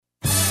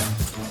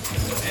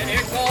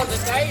roll the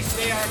dice.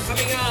 They are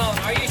coming out.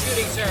 Are you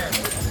shooting, sir?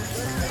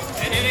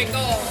 And here it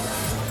goes.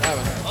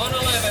 11. On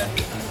 11.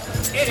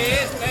 It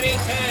is very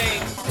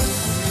tight.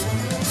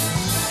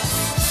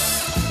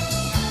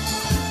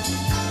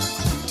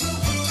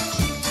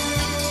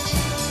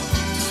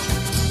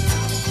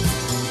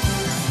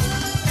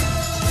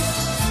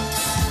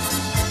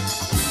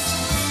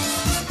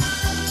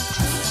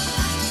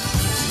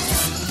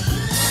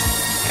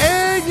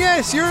 And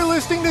yes, you're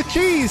listening to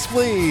Cheese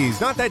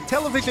Please, not that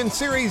television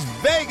series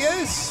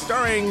Vegas,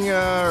 starring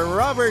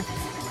Robert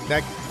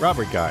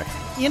guy.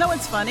 You know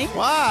what's funny?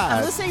 What?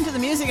 I'm listening to the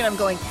music and I'm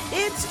going,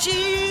 it's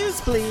Cheese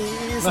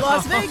Please,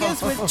 Las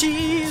Vegas with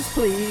Cheese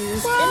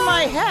Please, in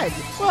my head.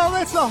 Well,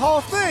 that's the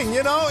whole thing,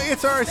 you know.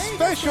 It's our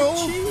special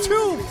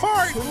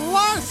two-part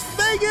Las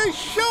Vegas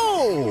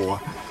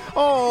show.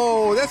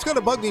 Oh, that's going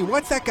to bug me.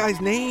 What's that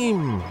guy's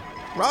name?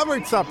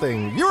 Robert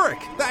something.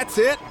 Urich. That's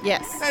it.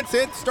 Yes. That's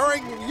it.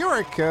 Starring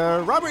Urich,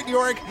 Robert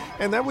Urich.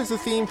 And that was the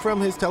theme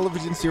from his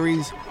television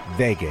series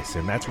Vegas.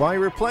 And that's why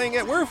we're playing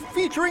it. We're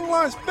featuring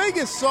Las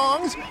Vegas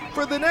songs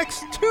for the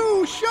next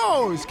 2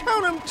 shows.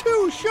 Count them,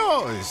 2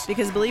 shows.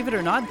 Because believe it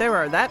or not, there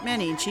are that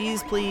many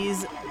Cheese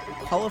Please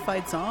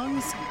qualified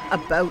songs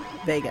about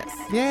Vegas.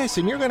 Yes,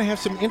 and you're going to have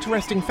some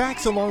interesting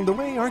facts along the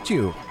way, aren't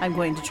you? I'm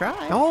going to try.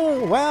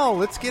 Oh, well,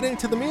 let's get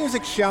into the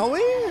music, shall we?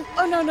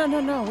 Oh,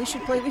 no. We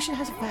should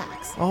have some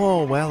facts.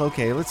 Oh, well,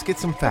 okay, let's get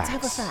some facts.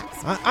 Let's have a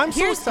fact. I'm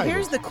so excited.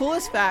 Here's the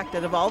coolest fact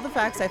out of all the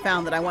facts I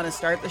found that I want to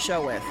start the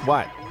show with.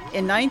 What?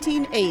 In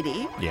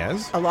 1980,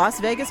 Yes. a Las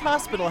Vegas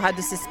hospital had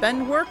to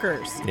suspend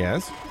workers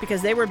Yes.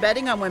 because they were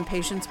betting on when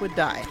patients would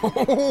die.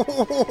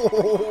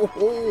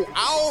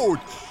 Ouch!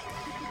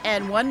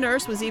 And one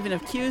nurse was even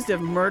accused of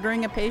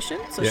murdering a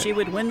patient so she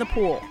would win the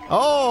pool.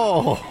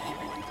 Oh!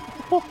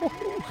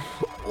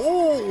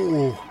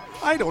 Oh!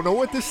 I don't know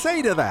what to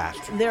say to that.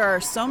 There are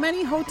so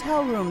many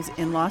hotel rooms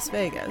in Las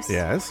Vegas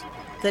Yes.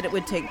 that it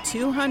would take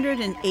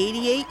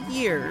 288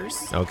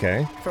 years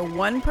Okay. for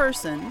one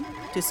person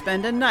to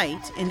spend a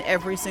night in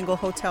every single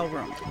hotel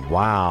room.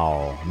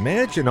 Wow.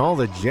 Imagine all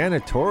the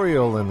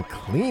janitorial and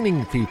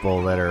cleaning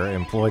people that are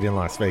employed in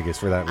Las Vegas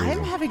for that reason.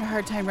 I'm having a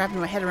hard time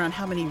wrapping my head around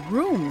how many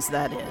rooms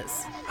that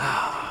is.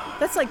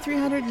 That's like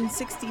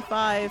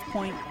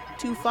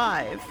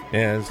 365.25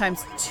 Yes.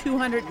 times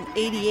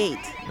 288.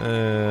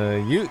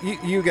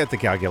 You get the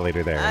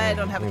calculator there. I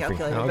don't have a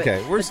calculator,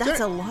 Okay, but that's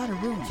a lot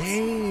of rooms.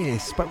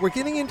 Yes, but we're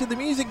getting into the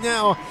music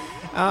now.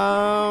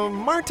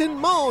 Martin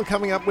Mull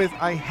coming up with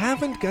I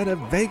Haven't Got a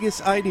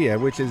Vegas Idea,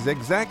 which is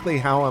exactly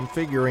how I'm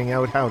figuring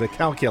out how to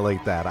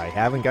calculate that. I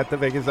haven't got the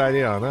Vegas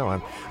idea on that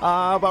one.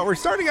 But we're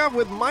starting off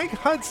with Mike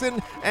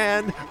Hudson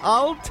and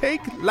I'll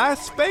Take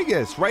Las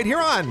Vegas right here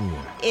on.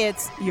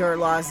 It's your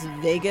Las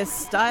Vegas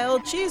style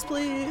Cheese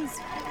Please.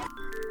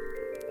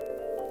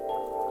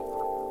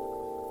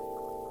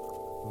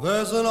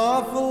 There's an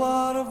awful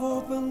lot of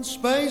open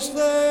space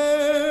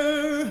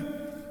there,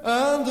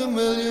 and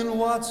 1,000,000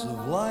 watts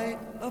of light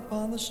up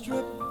on the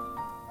strip.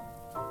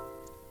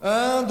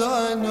 And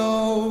I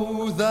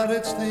know that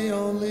it's the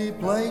only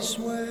place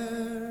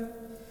where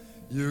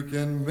you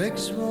can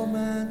mix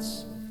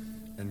romance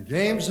and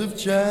games of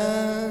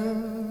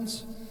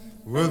chance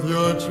with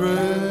your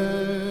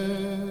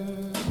trip.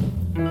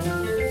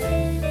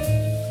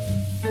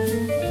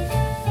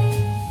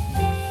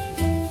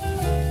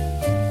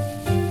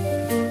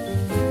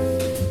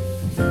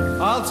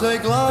 I'll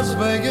take Las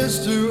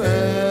Vegas to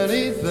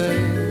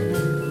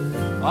anything.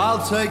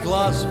 I'll take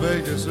Las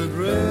Vegas, it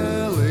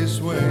really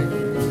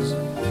swings.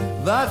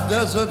 That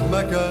desert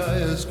Mecca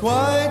is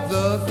quite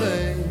the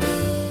thing.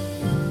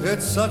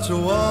 It's such a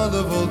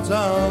wonderful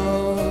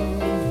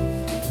town.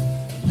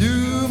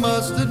 You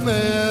must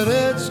admit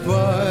it's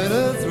quite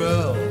a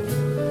thrill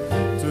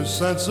to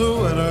sense a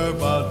winner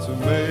about to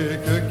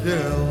make a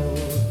kill.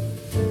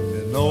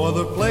 In no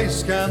other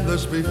place can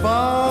this be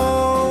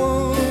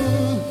found.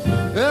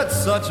 It's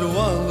such a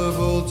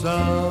wonderful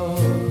town.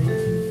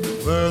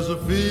 There's a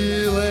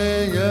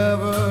feeling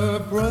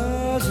ever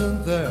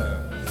present there.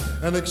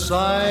 An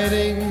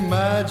exciting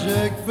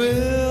magic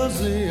fills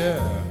the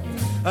air.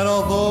 And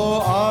although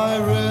I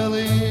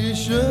really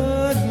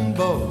shouldn't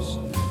boast,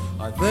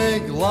 I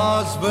think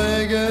Las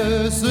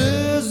Vegas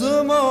is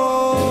the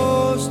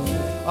most.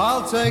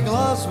 I'll take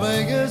Las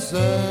Vegas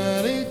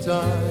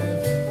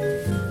anytime.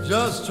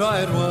 Just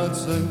try it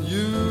once and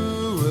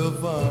you will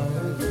find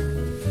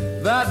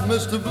that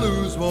Mr.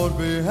 Blues won't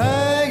be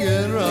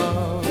hanging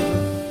around.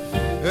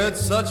 It's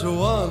such a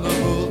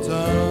wonderful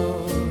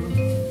town.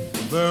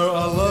 There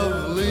are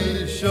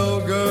lovely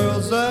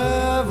showgirls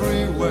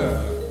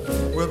everywhere,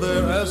 with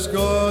their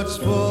escorts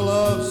full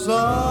of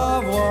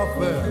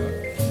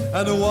savoir-faire.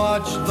 And to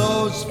watch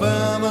those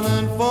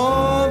feminine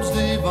forms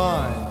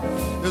divine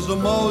is the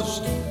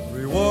most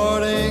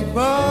rewarding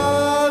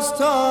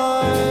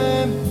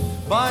pastime.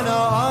 By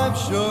now I'm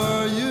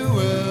sure you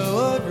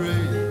will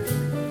agree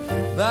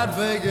that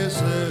Vegas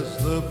is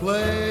the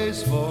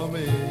place for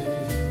me.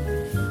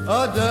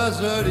 A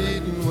desert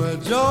Eden where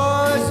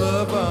joys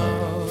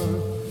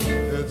abound.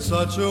 It's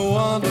such a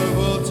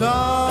wonderful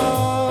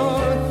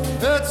town.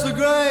 It's a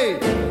great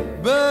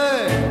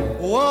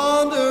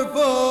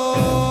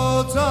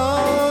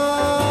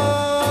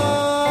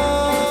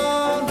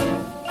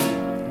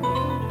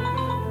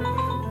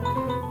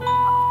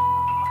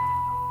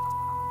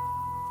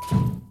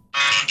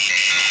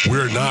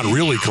we're not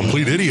really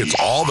complete idiots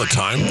all the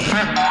time.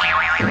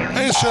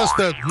 It's just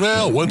that,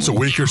 well, once a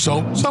week or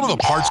so, some of the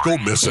parts go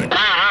missing.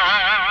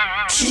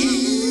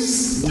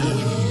 Cheese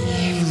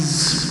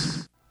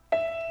Please.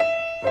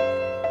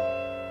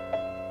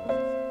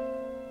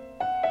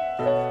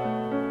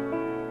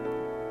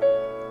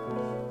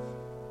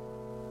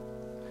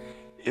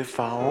 If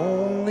I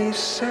only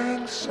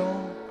sang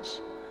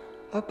songs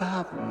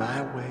about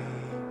my way,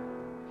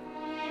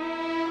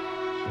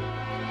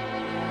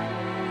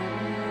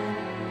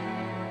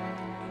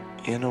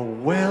 in a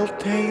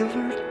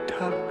well-tailored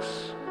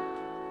tux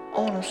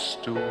on a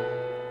stool,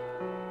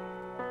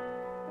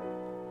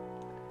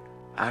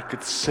 I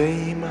could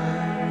say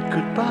my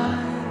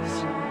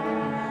goodbyes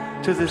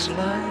to this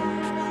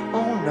life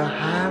on the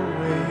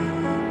highway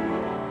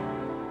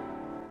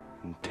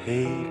and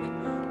take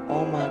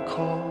all my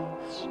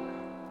calls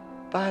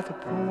by the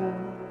pool.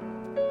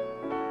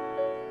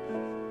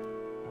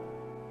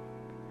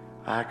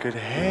 I could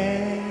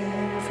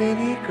have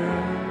any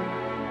girl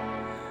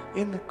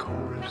in the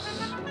chorus,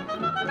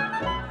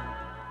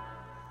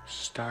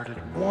 start at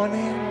one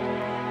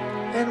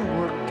end and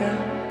work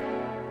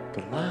down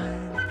the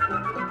line.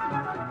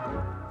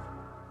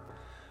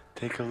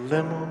 Take a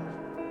limo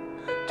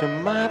to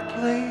my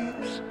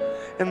place,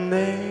 and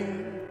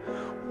there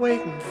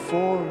waiting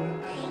for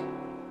us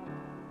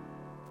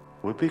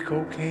would be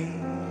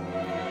cocaine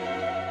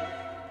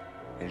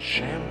and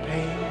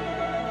champagne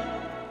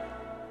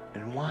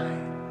and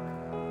wine.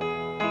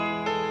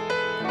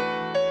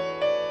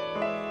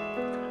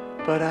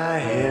 But I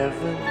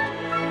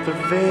haven't the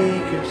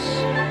Vegas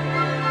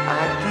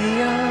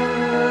idea,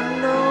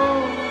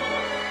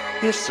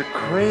 no. It's the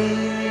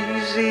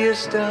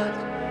craziest dot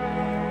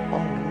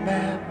on the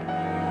map.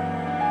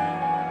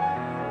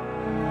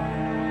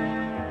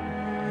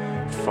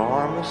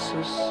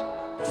 Pharmacists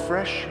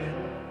fresh in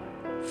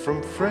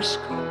from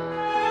Frisco,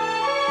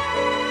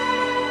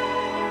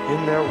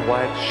 in their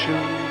white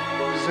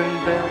shoes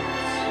and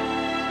belts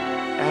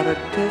at a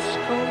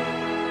disco,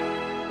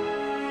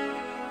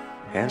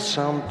 and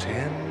some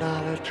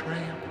 $10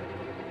 tramp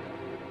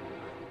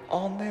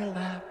on their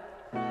lap.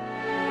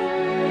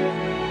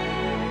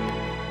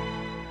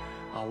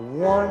 I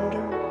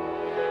wonder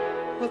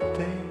what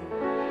they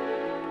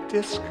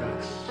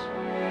discuss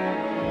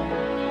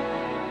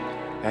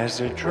as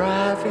they're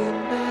driving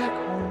back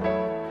home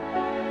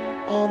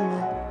on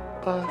the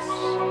bus.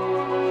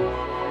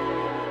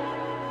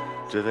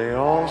 Do they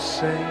all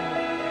say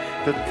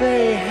that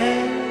they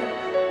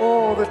had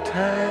all the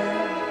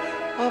time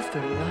of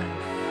their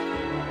life?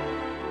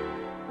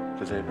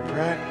 Do they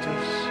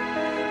practice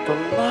the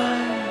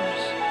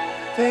lies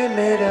they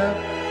made up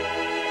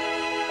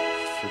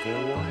for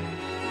their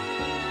wife?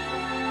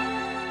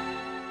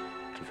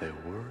 Do they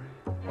worry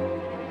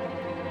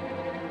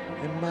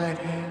they might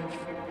have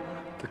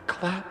the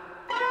clap?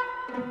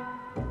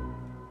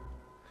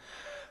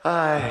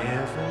 I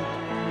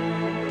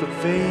haven't the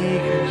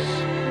Vegas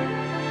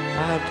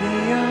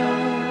idea.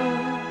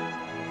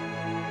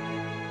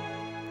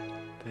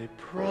 They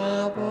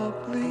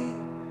probably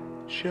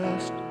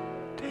just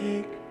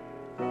take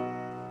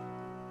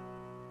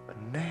a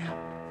nap.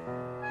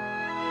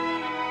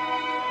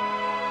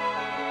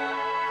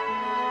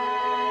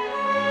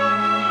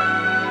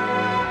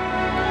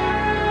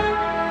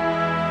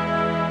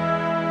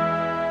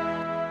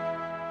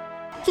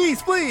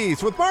 Cheese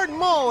Please with Martin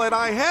Mull, and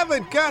I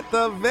haven't got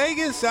the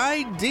Vegas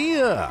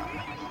idea.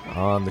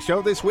 On the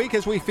show this week,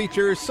 as we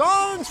feature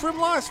songs from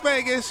Las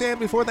Vegas, and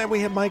before that we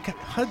have Mike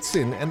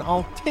Hudson, and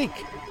I'll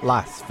take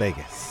Las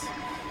Vegas.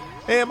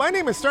 Hey, my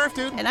name is Starf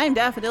Dude. And I'm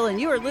Daffodil,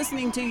 and you are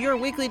listening to your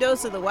weekly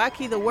dose of the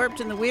wacky, the warped,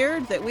 and the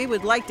weird that we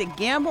would like to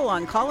gamble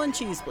on calling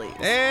Cheese Please.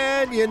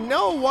 And you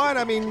know what?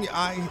 I mean,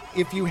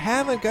 if you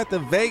haven't got the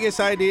Vegas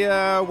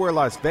idea where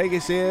Las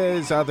Vegas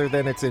is, other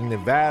than it's in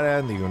Nevada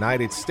in the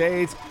United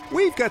States,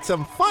 we've got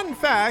some fun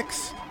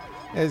facts,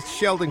 as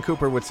Sheldon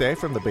Cooper would say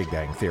from The Big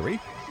Bang Theory.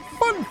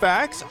 Fun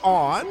facts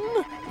on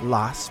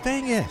Las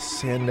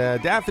Vegas. And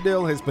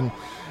Daffodil has been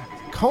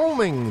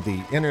combing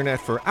the internet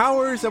for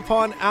hours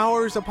upon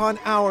hours upon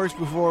hours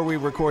before we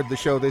record the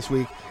show this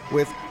week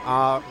with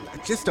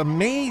just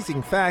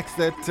amazing facts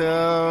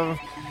that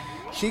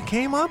she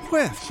came up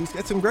with. She's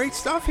got some great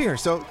stuff here.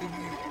 So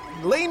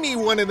lay me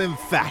one of them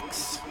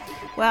facts.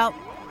 Well,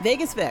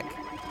 Vegas Vic.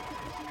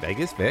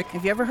 Vegas Vic?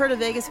 Have you ever heard of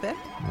Vegas Vic?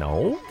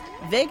 No.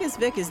 Vegas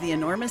Vic is the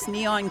enormous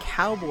neon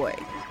cowboy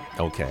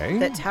Okay.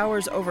 that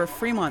towers over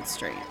Fremont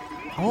Street.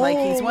 Like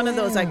he's one of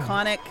those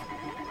iconic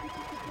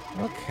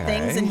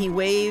things, and he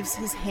waves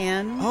his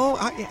hand. Oh,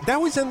 that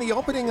was in the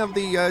opening of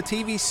the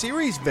TV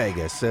series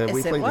Vegas. Yes,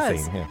 we played it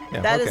was. the theme.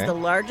 Yeah, That is the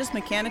largest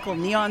mechanical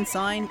neon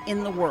sign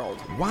in the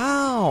world.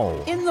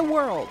 Wow. In the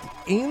world.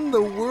 In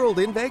the world,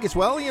 in Vegas.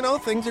 Well, you know,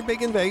 things are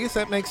big in Vegas.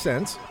 That makes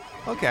sense.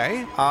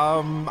 Okay.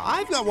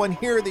 I've got one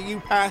here that you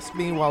passed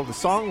me while the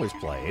song was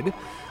played.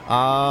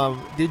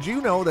 Did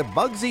you know that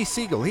Bugsy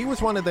Siegel, he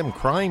was one of them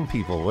crime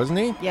people, wasn't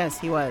he? Yes,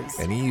 he was.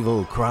 An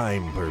evil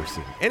crime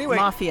person. Anyway.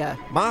 Mafia.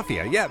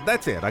 Yeah,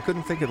 that's it. I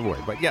couldn't think of the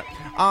word, but yeah.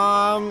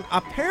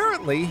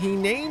 Apparently, he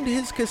named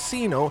his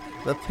casino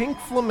the Pink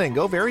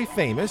Flamingo, very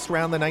famous,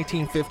 around the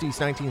 1950s,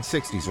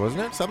 1960s,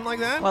 wasn't it? Something like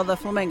that? Well, the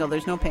flamingo,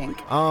 there's no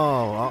pink.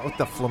 Oh,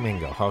 the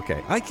flamingo.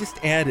 Okay. I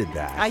just added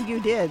that.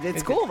 You did.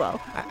 It's cool, though.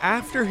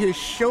 After his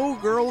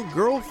showgirl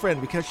girlfriend,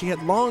 because she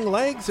had long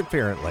legs,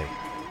 apparently.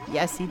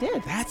 Yes, he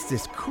did. That's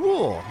just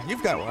cool.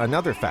 You've got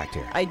another fact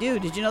here. I do.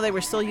 Did you know they were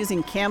still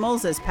using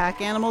camels as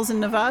pack animals in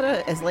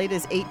Nevada as late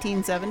as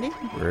 1870?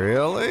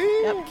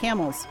 Really? Yep,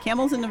 camels.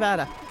 Camels in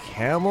Nevada.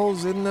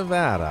 Camels in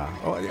Nevada.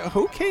 Oh,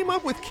 who came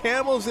up with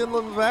camels in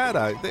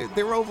Nevada?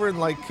 They're over in,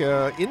 like,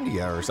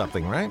 India or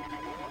something, right?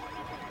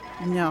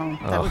 No,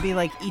 that would be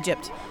like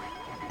Egypt.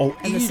 Oh,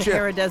 in Egypt. the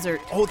Sahara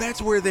Desert. Oh,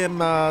 that's where them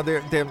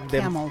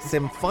Camels.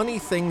 them funny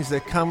things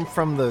that come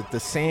from the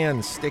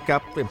sand stick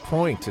up and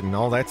point and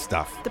all that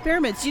stuff. The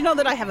pyramids. Do you know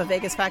that I have a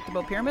Vegas fact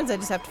about pyramids? I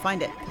just have to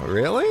find it.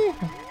 Really?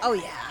 Oh,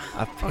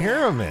 yeah.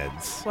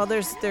 Pyramids? Well,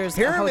 there's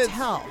Pyramids. a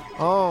hotel.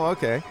 Oh,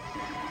 okay.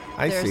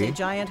 There's see. a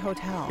giant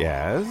hotel.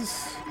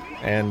 Yes.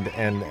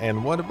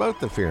 And what about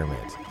the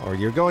pyramids? Or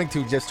you're going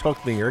to just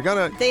hook me? You're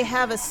gonna. They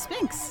have a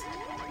Sphinx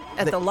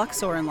at the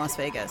Luxor in Las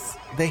Vegas.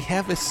 They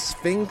have a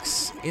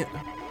Sphinx in.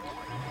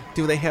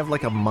 Do they have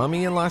like a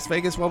mummy in Las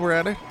Vegas while we're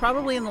at it?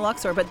 Probably in the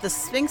Luxor, but the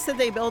Sphinx that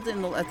they built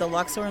at the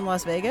Luxor in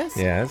Las Vegas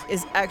Yes.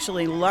 is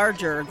actually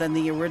larger than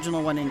the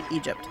original one in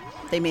Egypt.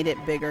 They made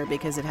it bigger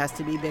because it has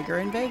to be bigger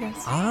in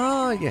Vegas.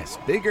 Ah, yes.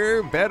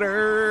 Bigger,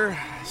 better,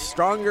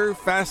 stronger,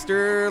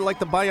 faster, like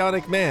the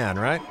Bionic Man,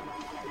 right?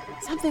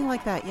 Something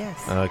like that,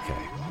 yes. Okay.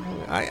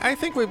 I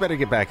think we better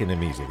get back into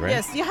music, right?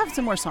 Yes, you have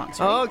some more songs,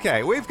 right?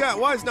 Okay. We've got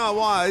Was Not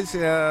Was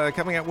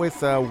coming up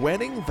with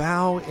Wedding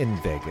Vow in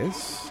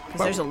Vegas.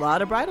 Because there's a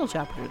lot of bridal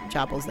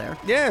chapels there.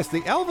 Yes,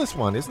 the Elvis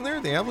one, isn't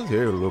there? The Elvis,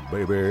 hey, little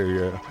baby,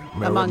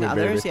 marry Among me,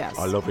 others, baby. yes.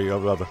 I love you,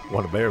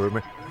 want to marry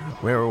me,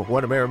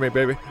 want to marry me,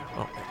 baby.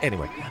 Oh,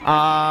 anyway,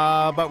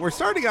 but we're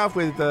starting off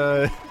with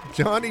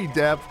Johnny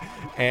Depp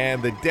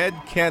and the Dead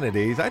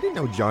Kennedys. I didn't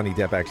know Johnny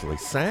Depp actually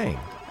sang.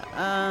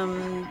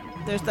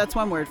 That's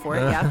one word for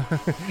it, yeah.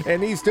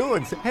 And he's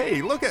doing,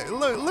 hey, look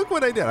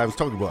what I did. I was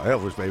talking about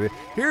Elvis, baby.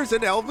 Here's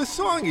an Elvis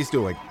song he's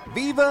doing.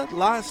 Viva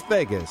Las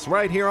Vegas,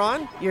 right here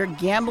on You're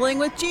Gambling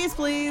with Cheese,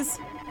 Please.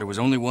 There was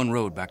only one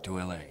road back to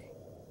L.A.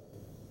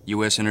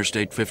 U.S.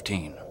 Interstate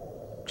 15.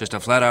 Just a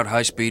flat-out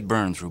high-speed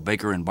burn through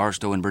Baker and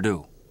Barstow and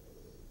Purdue.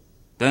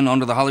 Then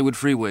onto the Hollywood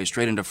freeway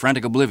straight into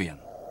frantic oblivion.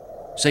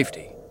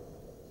 Safety.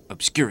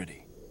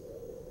 Obscurity.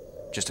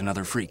 Just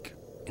another freak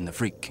in the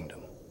freak kingdom.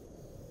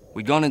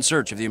 We'd gone in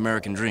search of the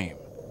American dream.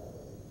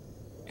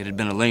 It had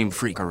been a lame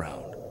freak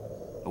around.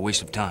 A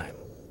waste of time.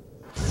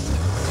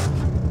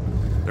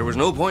 There was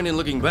no point in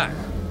looking back.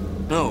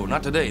 No,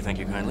 not today, thank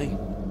you kindly.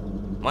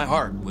 My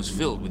heart was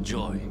filled with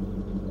joy.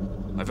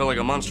 I felt like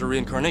a monster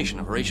reincarnation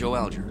of Horatio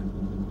Alger.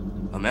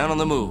 A man on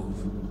the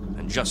move,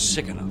 and just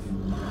sick enough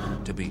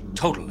to be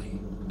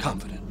totally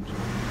confident.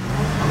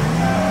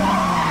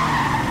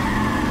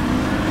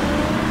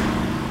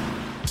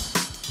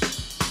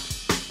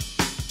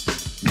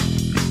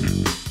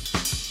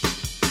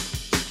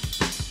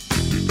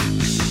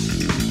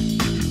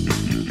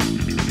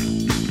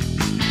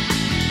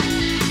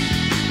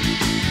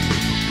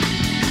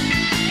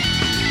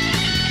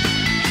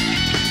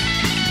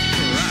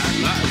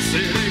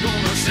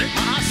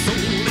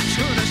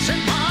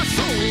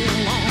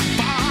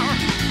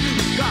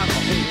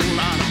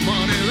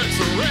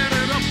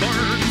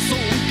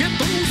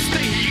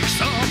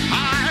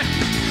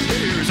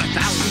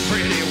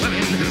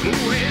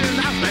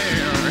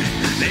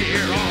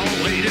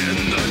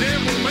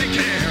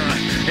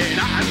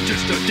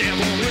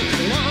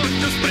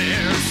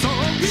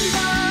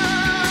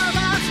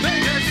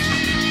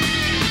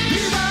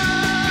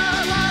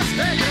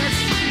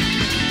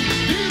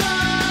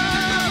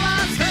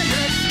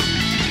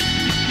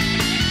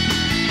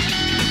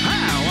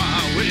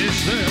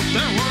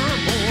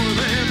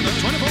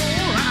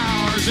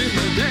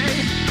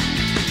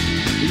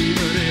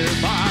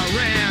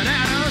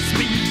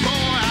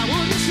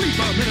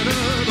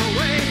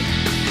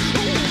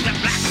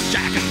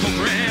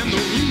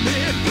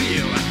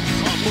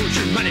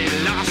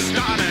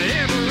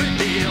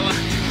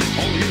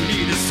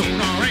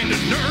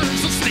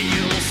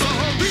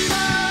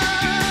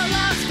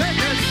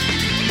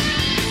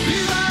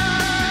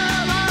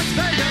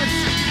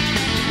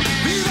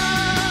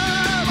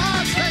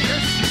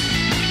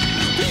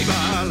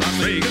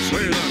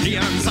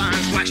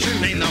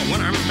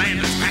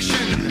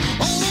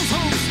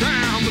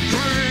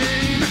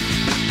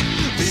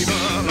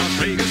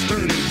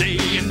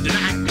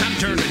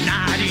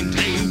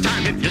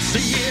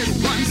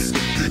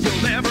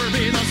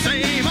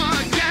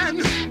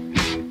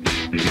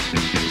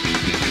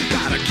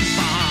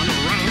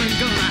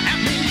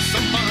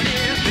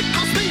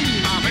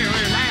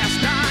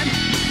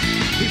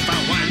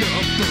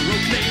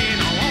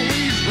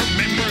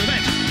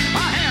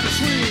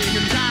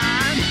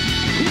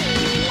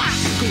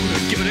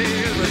 Give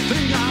it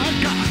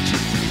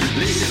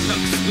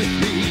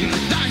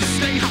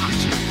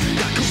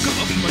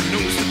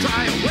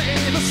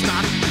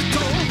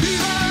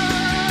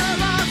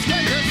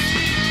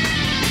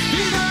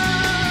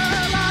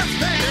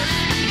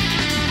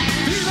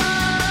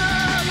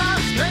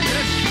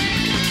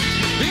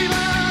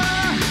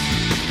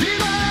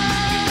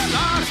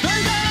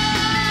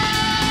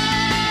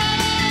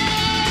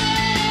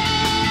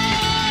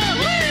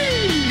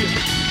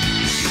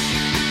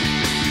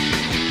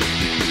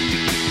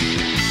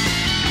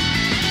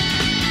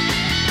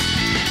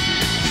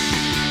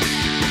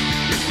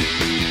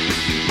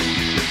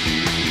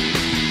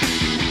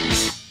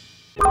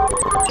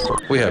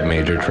We have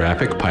major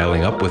traffic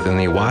piling up within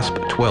the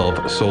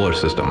WASP-12 solar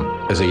system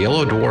as a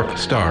yellow dwarf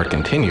star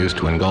continues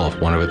to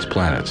engulf one of its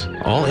planets.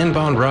 All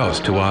inbound routes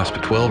to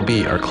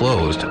WASP-12b are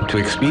closed to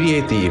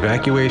expedite the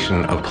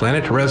evacuation of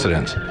planet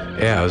residents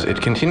as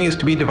it continues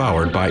to be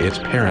devoured by its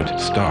parent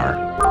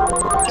star.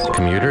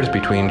 Commuters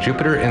between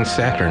Jupiter and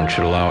Saturn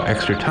should allow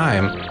extra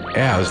time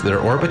as their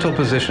orbital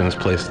positions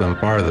place them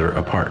farther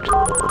apart.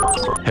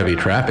 Heavy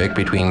traffic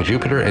between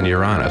Jupiter and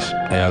Uranus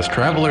as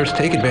travelers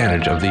take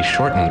advantage of the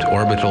shortened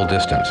orbital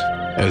distance.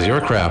 As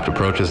your craft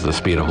approaches the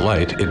speed of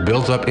light, it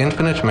builds up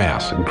infinite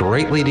mass,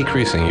 greatly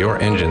decreasing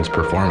your engine's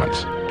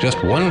performance.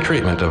 Just one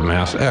treatment of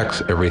mass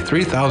X every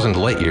 3,000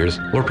 light years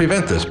will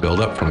prevent this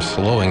buildup from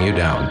slowing you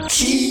down.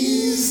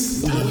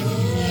 Cheese.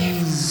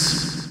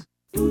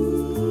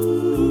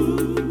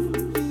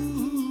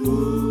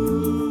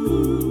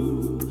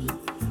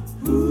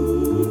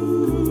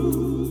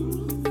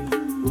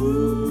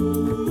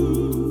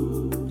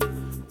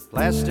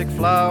 Plastic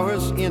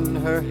flowers in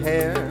her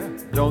hair,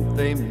 don't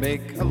they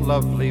make a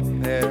lovely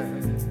pair?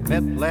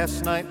 Met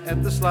last night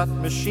at the slot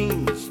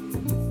machines,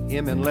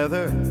 him in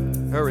leather,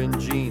 her in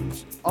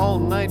jeans. All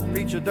night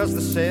preacher does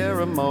the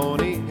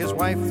ceremony, his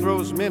wife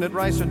throws minute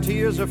rice, her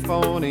tears are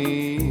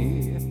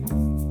phony.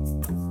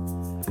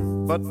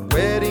 But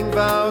wedding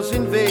vows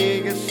in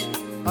Vegas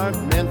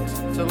aren't meant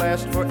to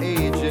last for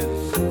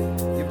ages.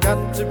 You've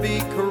got to be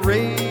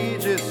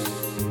courageous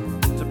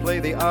to play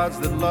the odds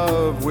that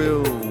love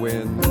will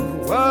win,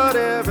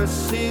 whatever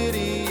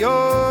city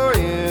you're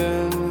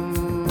in.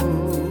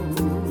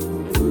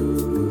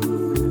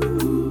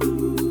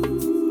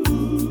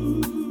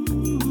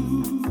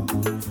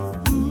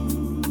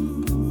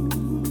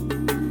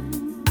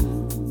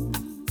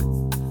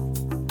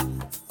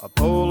 A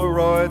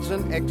Polaroid's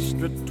an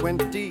extra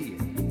 20.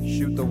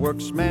 Shoot the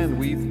works, man,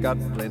 we've got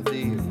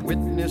plenty.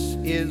 Witness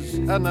is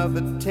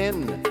another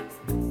 10.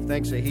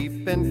 Thanks a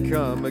heap and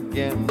come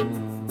again.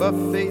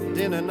 Buffet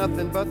dinner,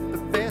 nothing but the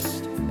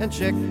best, and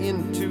check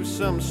into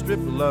some strip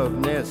love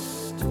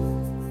nest.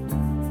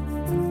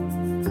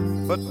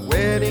 But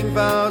wedding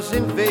vows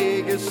in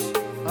Vegas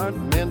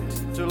aren't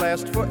meant to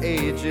last for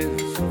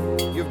ages.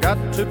 You've got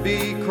to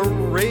be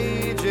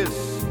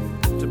courageous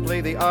to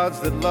play the odds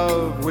that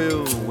love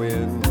will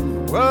win,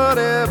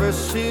 whatever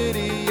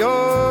city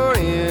you're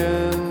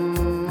in.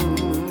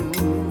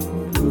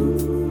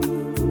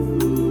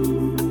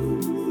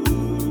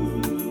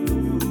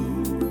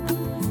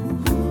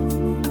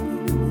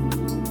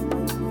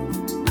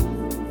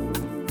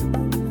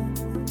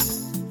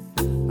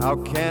 How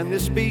can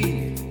this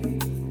be?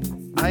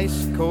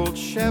 Ice cold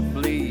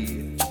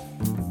Chablis,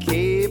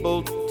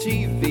 cable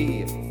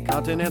TV,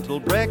 continental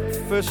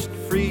breakfast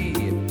free.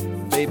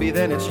 Baby,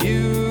 then it's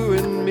you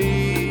and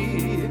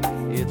me.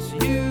 It's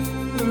you.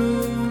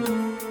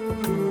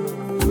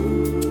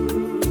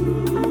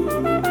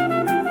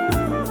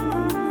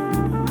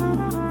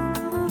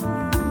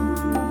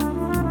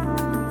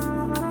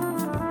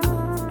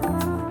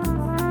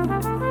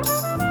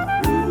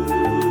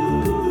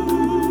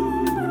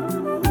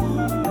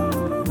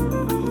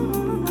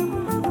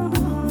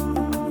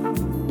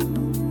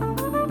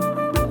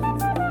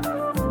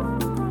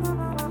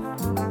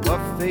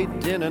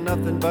 Dinner,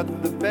 nothing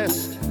but the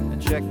best,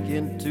 and check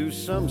into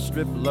some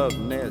strip love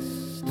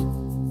nest.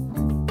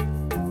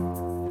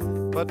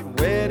 But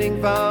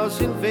wedding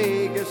vows in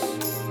Vegas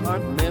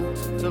aren't meant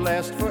to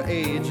last for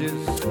ages.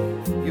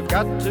 You've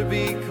got to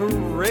be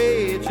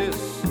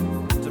courageous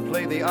to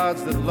play the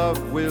odds that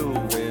love will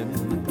win,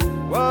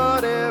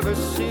 whatever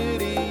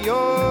city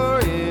you're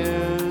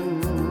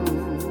in,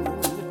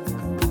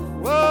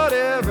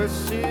 whatever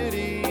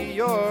city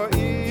you're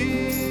in.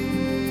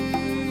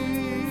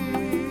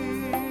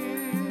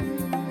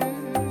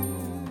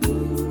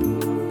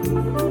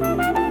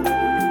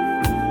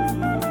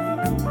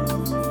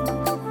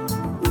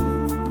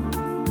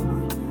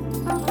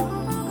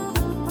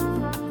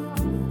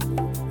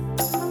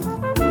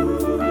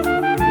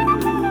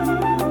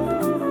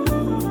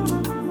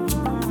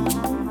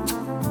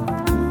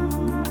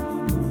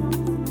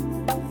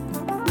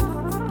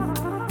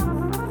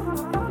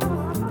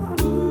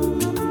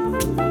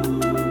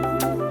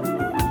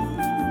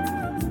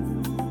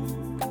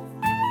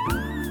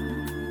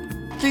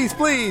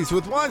 Please,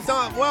 with Was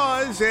Not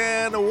Was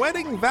and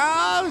Wedding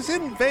Vows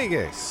in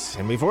Vegas.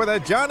 And before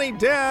that, Johnny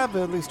Depp,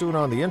 at least doing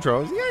on the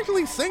intro. Is he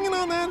actually singing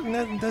on that?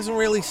 That doesn't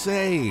really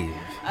say.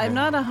 I'm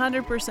not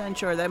 100%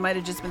 sure. That might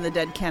have just been the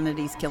Dead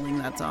Kennedys killing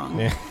that song.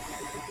 Yeah.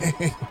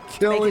 Make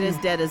it as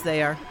dead as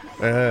they are.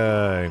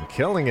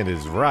 Killing it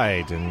is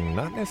right, and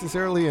not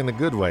necessarily in a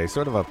good way.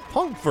 Sort of a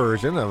punk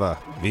version of a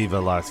Viva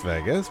Las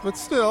Vegas, but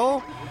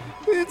still,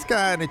 it's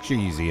kind of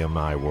cheesy in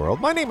my world.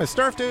 My name is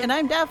Starfdude. And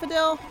I'm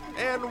Daffodil.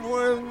 And,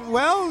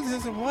 well,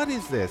 what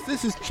is this?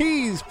 This is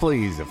Cheese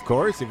Please, of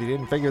course, if you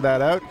didn't figure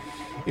that out.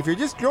 If you're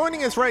just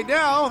joining us right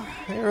now,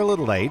 you're a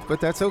little late, but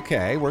that's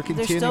okay. We're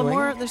continuing. There's still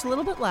more. There's a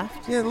little bit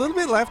left. Yeah, a little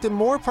bit left, and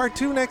more part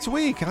 2 next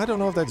week. I don't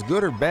know if that's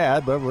good or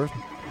bad, but we're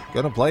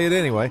Gonna play it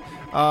anyway.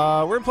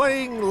 We're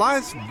playing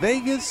Las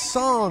Vegas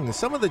songs.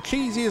 Some of the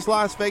cheesiest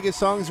Las Vegas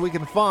songs we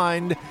can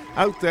find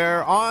out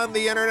there on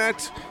the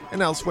internet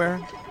and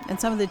elsewhere. And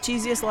some of the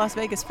cheesiest Las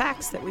Vegas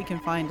facts that we can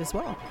find as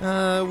well.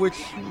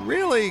 Which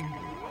really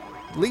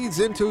leads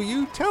into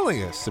you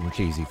telling us some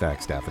cheesy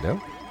facts, Daffodil.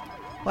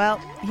 Well,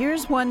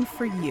 here's one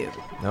for you.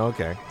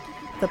 Okay.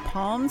 The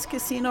Palms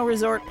Casino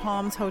Resort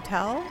Palms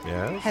Hotel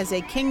Yes. has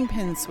a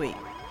kingpin suite.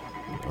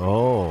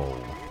 Oh,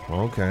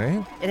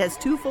 okay. It has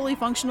 2 fully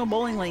functional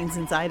bowling lanes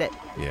inside it,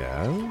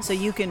 Yeah. so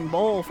you can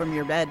bowl from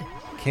your bed.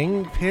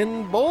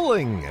 Kingpin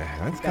bowling.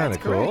 That's kind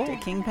of cool.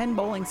 Correct, a kingpin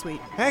bowling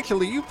suite.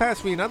 Actually, you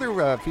passed me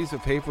another piece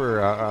of paper,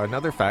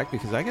 another fact,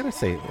 because I gotta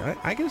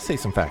say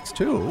some facts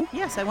too.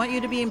 Yes, I want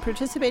you to be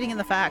participating in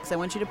the facts. I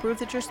want you to prove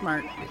that you're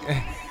smart.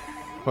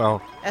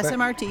 Well,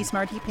 SMRT,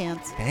 Smarty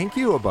Pants. thank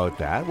you about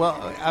that.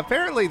 Well,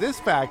 apparently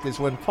this fact is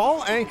when Paul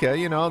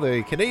Anka,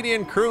 the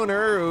Canadian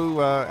crooner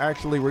who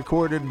actually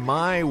recorded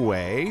My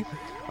Way,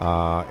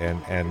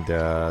 and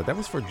that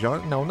was for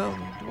John. No,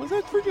 was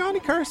that for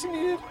Johnny Carson? He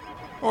did,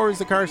 or is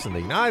the Carson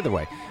thing? Either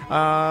way,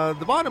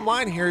 the bottom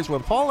line here is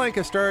when Paul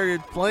Anka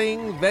started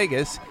playing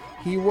Vegas,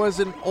 he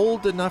wasn't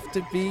old enough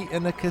to be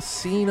in a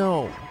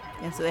casino.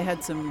 Yeah, so they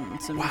had some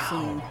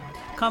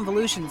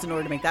convolutions in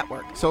order to make that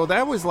work. So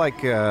that was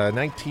like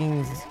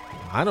 19.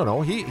 I don't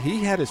know.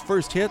 He had his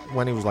first hit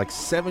when he was like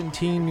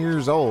 17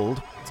 years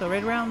old. So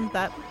right around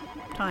that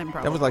time,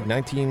 probably. That was like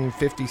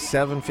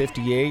 1957,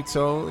 58.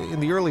 So in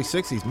the early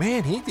 60s,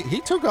 man,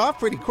 he took off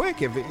pretty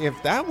quick.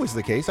 If that was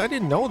the case, I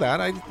didn't know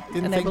that. I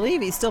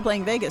believe he's still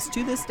playing Vegas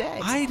to this day.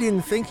 I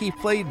didn't think he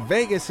played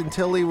Vegas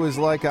until he was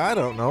like, I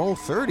don't know,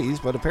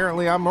 30s. But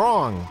apparently I'm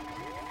wrong.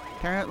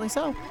 Apparently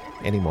so.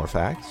 Any more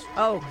facts?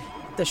 Oh,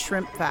 the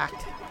shrimp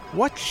fact.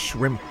 What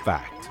shrimp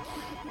fact?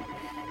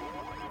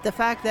 The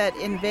fact that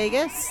in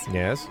Vegas,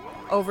 Yes.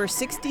 over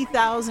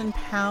 60,000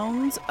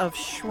 pounds of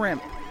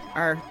shrimp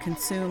are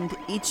consumed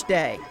each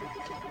day.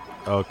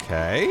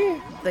 Okay.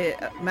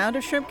 The amount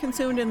of shrimp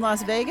consumed in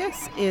Las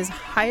Vegas is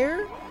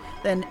higher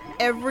than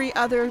every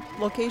other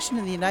location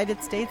in the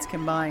United States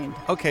combined.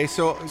 Okay,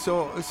 so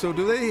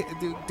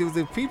do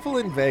the people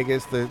in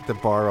Vegas, the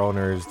bar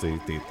owners, the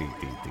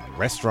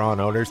restaurant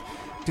owners,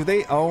 do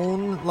they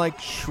own like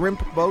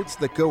shrimp boats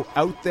that go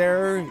out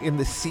there in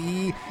the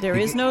sea? There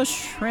is no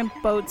shrimp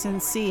boats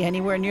in sea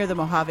anywhere near the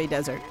Mojave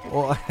Desert.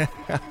 Well,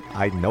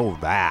 I know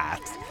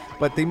that.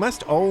 But they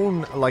must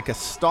own like a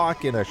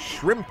stock in a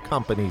shrimp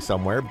company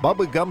somewhere,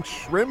 Bubba Gump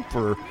Shrimp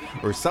or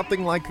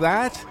something like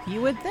that.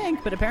 You would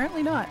think, but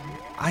apparently not.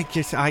 I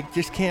just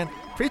can't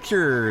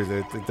picture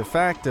the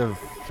fact of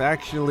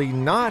actually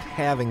not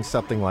having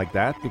something like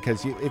that,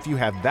 because if you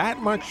have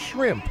that much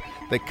shrimp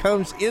that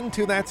comes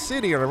into that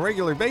city on a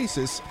regular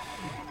basis,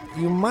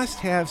 you must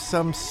have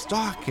some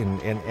stock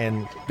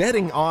and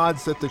betting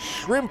odds that the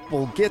shrimp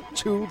will get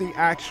to the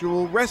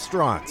actual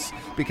restaurants,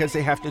 because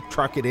they have to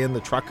truck it in.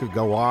 The truck could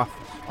go off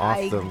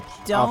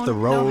the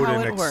road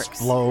and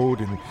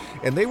explode,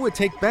 and they would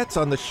take bets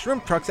on the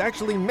shrimp trucks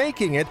actually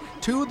making it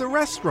to the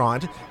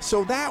restaurant,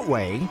 so that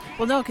way...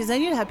 Well, no, because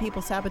then you'd have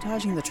people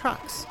sabotaging the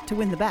trucks to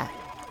win the bet.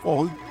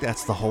 Well,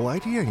 that's the whole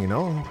idea,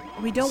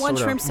 We don't want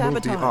shrimp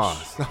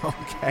sabotage.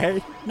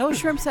 Okay. No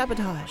shrimp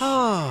sabotage.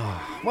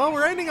 Well,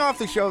 we're ending off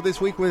the show this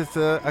week with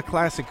a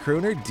classic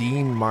crooner,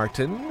 Dean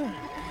Martin.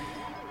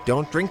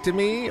 Don't drink to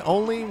me,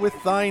 only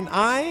with thine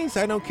eyes.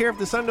 I don't care if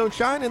the sun don't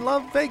shine, and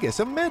love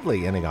Vegas. A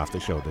medley ending off the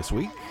show this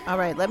week. All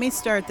right, let me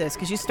start this,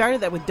 because you started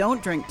that with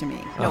don't drink to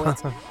me. No,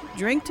 it's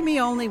drink to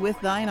me only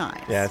with thine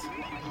eyes. Yes.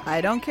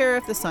 I don't care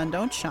if the sun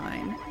don't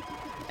shine.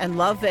 And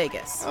love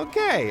Vegas.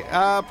 Okay,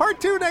 part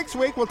 2 next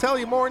week. We'll tell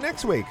you more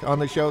next week on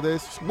the show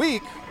this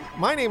week.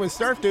 My name is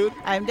Snarf Dude.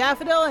 I'm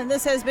Daffodil, and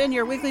this has been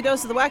your weekly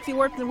dose of the wacky,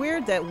 warped, and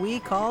weird that we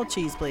call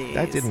Cheese Please.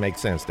 That didn't make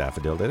sense,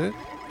 Daffodil, did it?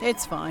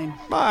 It's fine.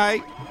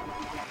 Bye.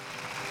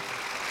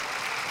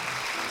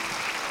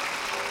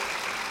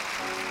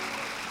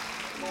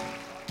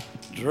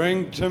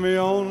 Drink to me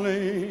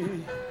only,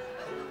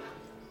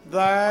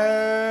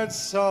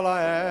 that's all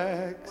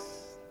I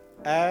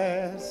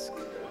ask.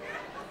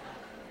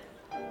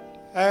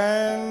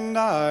 And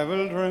I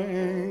will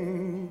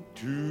drink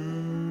to you.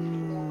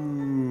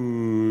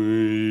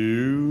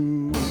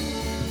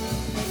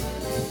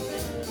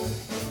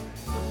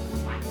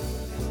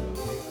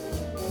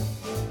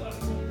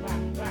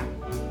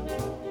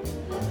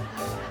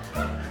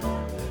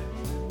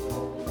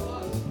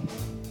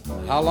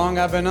 How long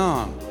I've been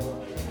on?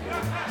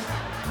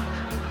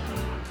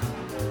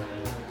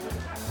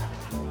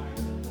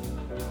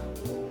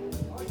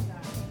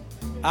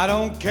 I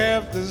don't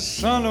care if the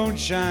sun don't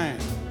shine.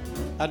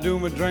 I do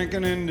my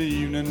drinking in the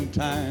evening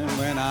time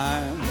when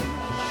I'm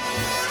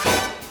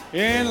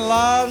in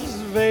Las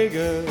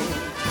Vegas.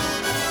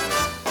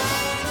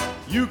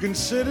 You can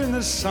sit in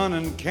the sun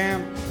and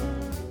camp.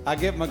 I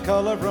get my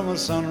color from a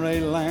sunray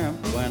lamp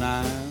when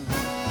I'm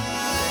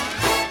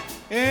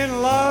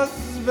in Las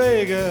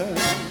Vegas.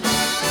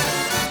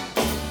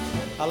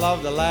 I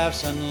love the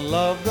laughs and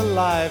love the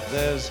life.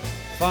 There's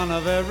fun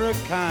of every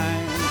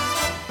kind.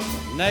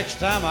 Next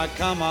time I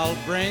come, I'll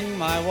bring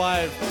my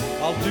wife.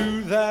 I'll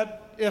do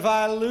that if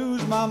I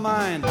lose my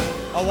mind.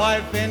 A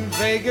wife in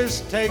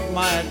Vegas, take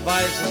my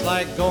advice, is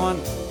like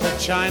going to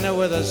China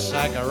with a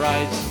sack of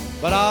rice.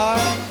 But I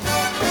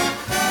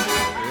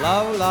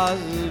love Las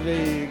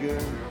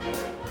Vegas.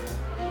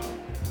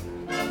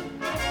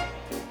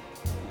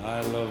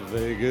 I love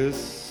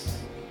Vegas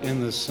in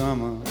the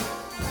summer.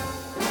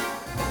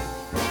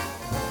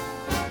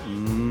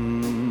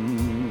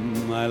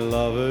 I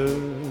love it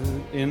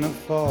in the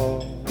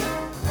fall.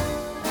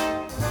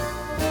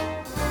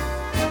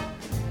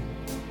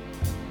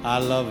 I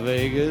love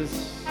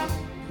Vegas.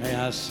 May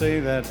I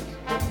say that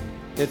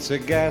it's a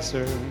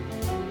gasser?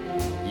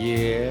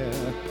 Yeah.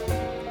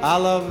 I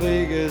love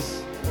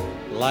Vegas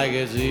like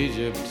it's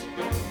Egypt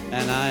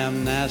and I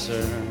am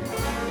Nasser.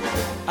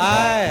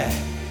 I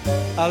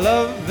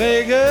love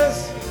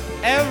Vegas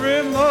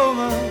every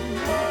moment.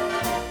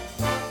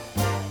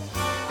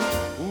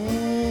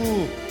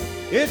 Ooh,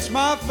 it's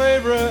my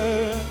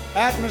favorite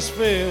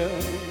atmosphere.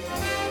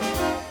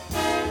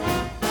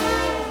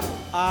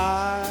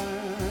 I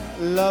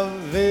love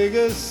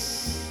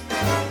Vegas.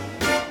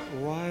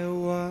 Why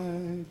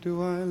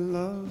do I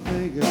love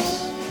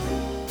Vegas?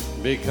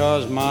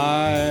 Because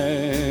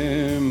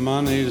my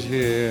money's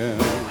here.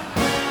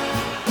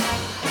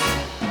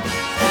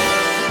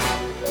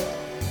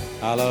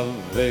 I love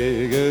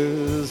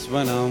Vegas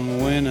when I'm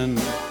winning.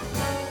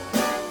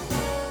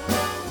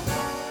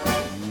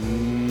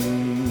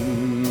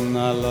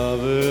 I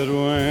love it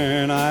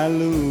when I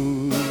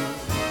lose.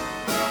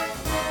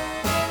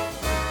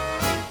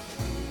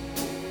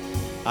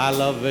 I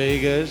love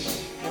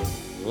Vegas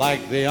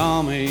like the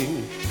Army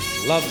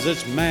loves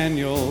its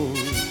manuals.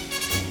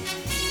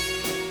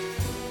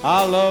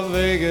 I love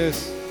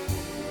Vegas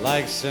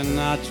like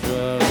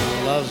Sinatra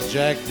loves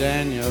Jack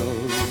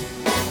Daniels.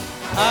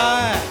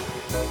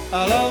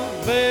 I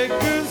love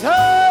Vegas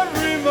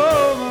every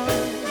moment.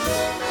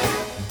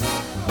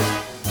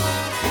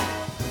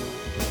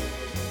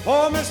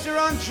 For Mr.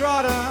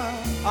 Entrada,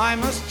 I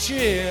must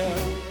cheer.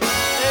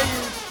 Hey,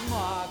 you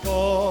smart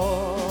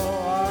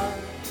boy.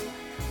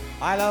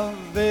 I love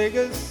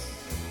Vegas.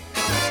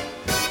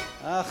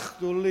 Ach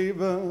du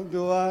Liebe,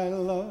 do I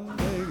love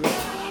Vegas.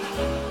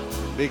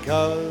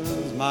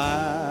 Because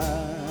my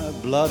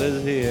blood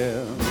is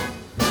here.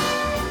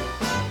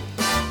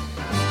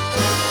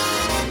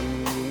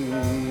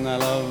 I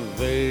love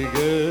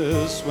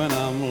Vegas when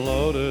I'm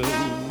loaded.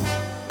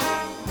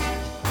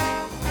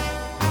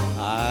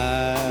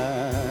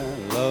 I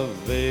love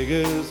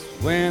Vegas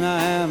when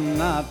I am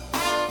not.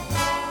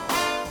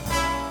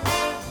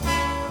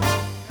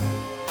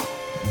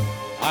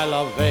 I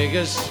love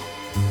Vegas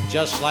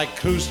just like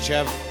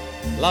Khrushchev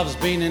loves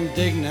being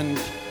indignant.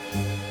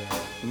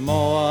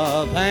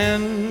 More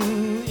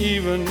than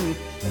even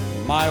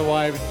my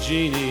wife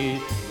Jeannie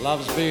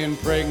loves being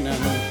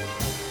pregnant.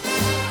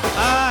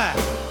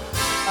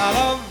 I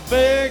love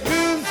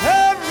Vegas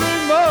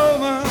every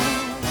moment.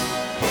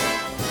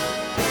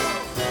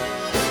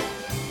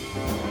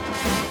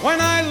 When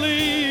I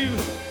leave,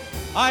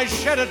 I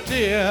shed a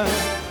tear.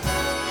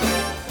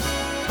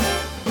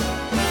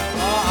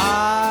 Oh,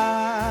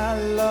 I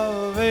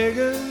love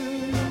Vegas.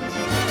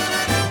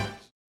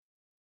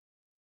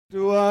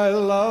 Do I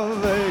love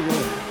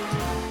Vegas?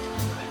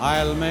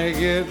 I'll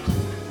make it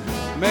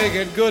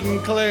good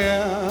and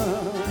clear.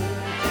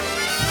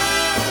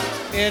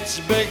 It's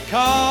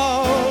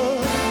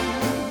because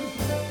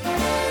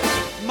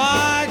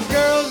my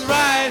girl's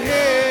right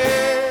here.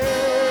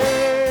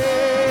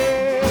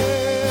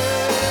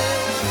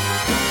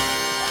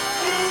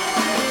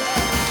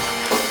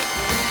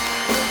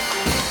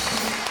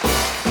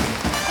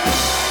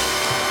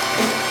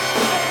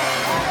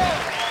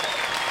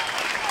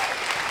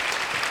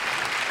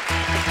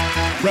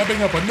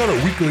 Wrapping up another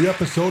weekly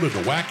episode of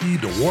The Wacky,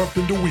 Dwarfed,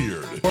 and the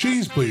Weird.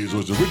 Cheese Please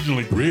was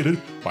originally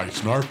created by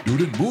Snarf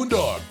Dude and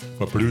Moondog,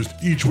 but produced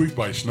each week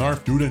by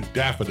Snarf Dude and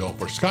Daffodil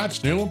for Scott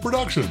Snellen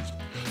Productions.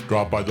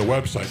 Drop by the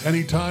website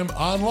anytime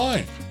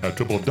online at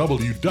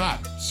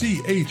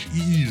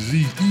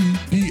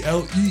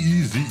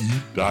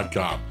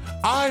www.cheezepleeze.com.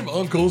 I'm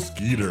Uncle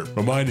Skeeter,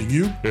 reminding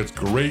you it's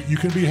great you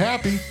can be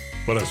happy,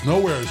 but it's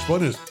nowhere as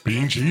fun as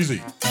being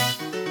cheesy.